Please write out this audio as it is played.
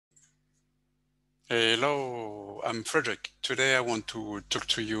Hello, I'm Frederick. Today I want to talk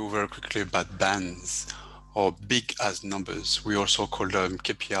to you very quickly about bands or big as numbers. We also call them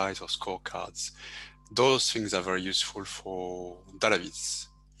KPIs or scorecards. Those things are very useful for database.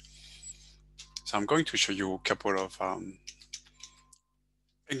 So I'm going to show you a couple of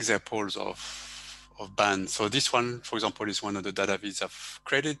examples of bands. So this one, for example, is one of the databases I've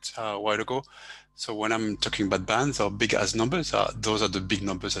created a while ago. So when I'm talking about bands or big as numbers, those are the big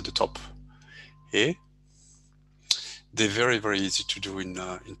numbers at the top. Okay? They're very, very easy to do in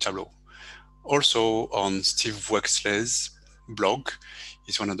Tableau. Also on Steve Wexler's blog,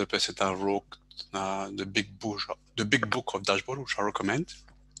 he's one of the person that wrote the big book of dashboard, which I recommend.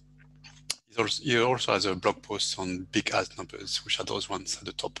 He also has a blog post on big as numbers, which are those ones at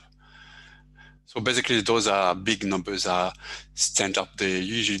the top. So basically, those are big numbers are stand up. They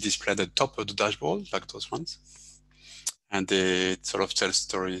usually display at the top of the dashboard, like those ones, and they sort of tell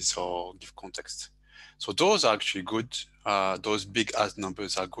stories or give context. So those are actually good. Those big as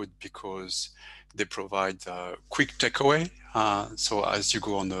numbers are good because they provide quick takeaway. So as you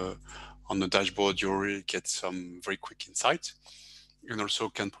go on the dashboard, you really get some very quick insight, and also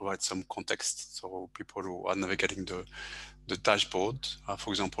can provide some context. So people who are navigating the dashboard,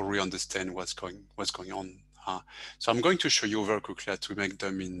 for example, really understand what's going on. So I'm going to show you very quickly how to make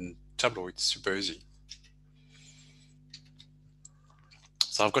them in Tableau. It's super easy.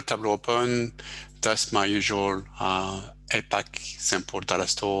 So I've got Tableau open. That's my usual APAC sample data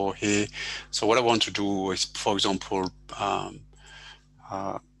store here. So what I want to do is, for example,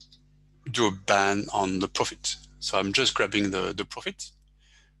 do a band on the profit. So I'm just grabbing the profit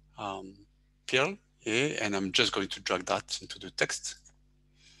PL here, and I'm just going to drag that into the text.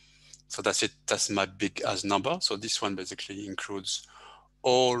 So that's it. That's my big as number. So this one basically includes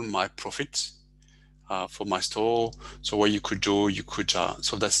all my profit for my store. So what you could do, you could,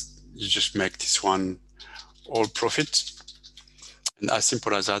 so you just make this one all profit. And as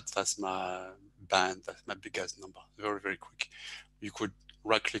simple as that, that's my band, that's my big as number. Very, very quick. You could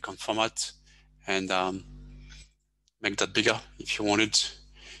right click on format and make that bigger if you wanted,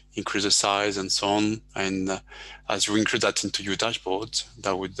 increase the size and so on. And as you include that into your dashboard,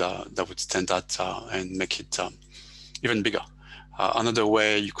 that would stand that and make it even bigger. Another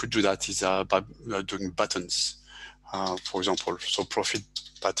way you could do that is by doing buttons, for example. So profit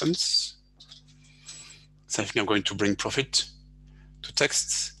buttons. So I think I'm going to bring profit to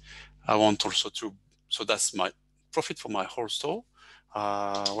text. I want also to, so that's my profit for my whole store.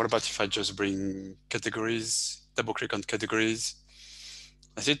 What about if I just bring categories, double click on categories?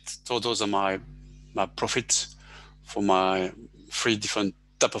 That's it. So those are my profit for my 3 different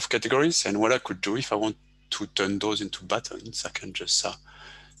type of categories. And what I could do if I want to turn those into buttons, I can just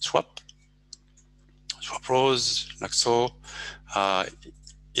swap rows like so.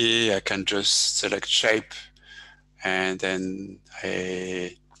 Here I can just select shape and then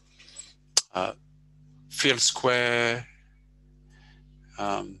a fill square,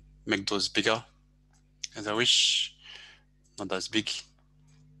 make those bigger as I wish, not as big.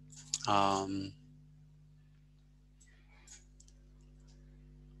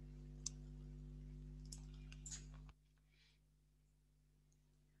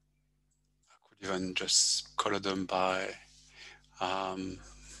 Even just color them by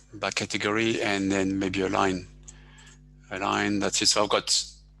category and then maybe a line. That's it. So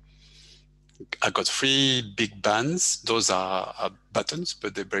I got 3 big bands. Those are buttons,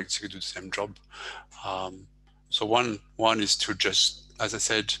 but they basically do the same job. So one is to just, as I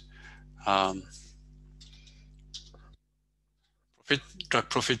said, drag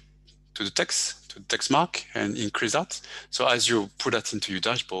profit to the text mark and increase that. So as you put that into your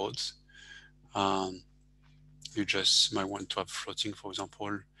dashboards, you just might want to have floating, for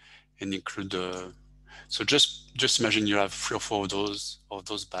example, and include so just imagine you have 3 or 4 of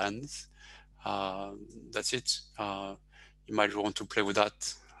those bands. That's it. You might want to play with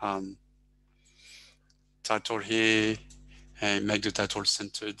that. Title here and make the title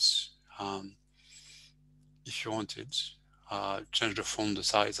centered if you wanted. Change the font, the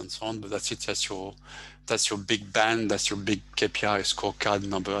size, and so on. But that's it. That's your big band. That's your big KPI scorecard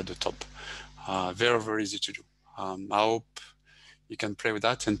number at the top. Very, very easy to do. I hope you can play with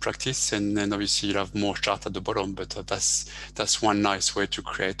that and practice, and then obviously you'll have more chart at the bottom. But that's one nice way to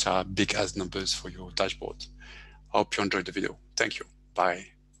create big as numbers for your dashboard. I hope you enjoyed the video. Thank you. Bye.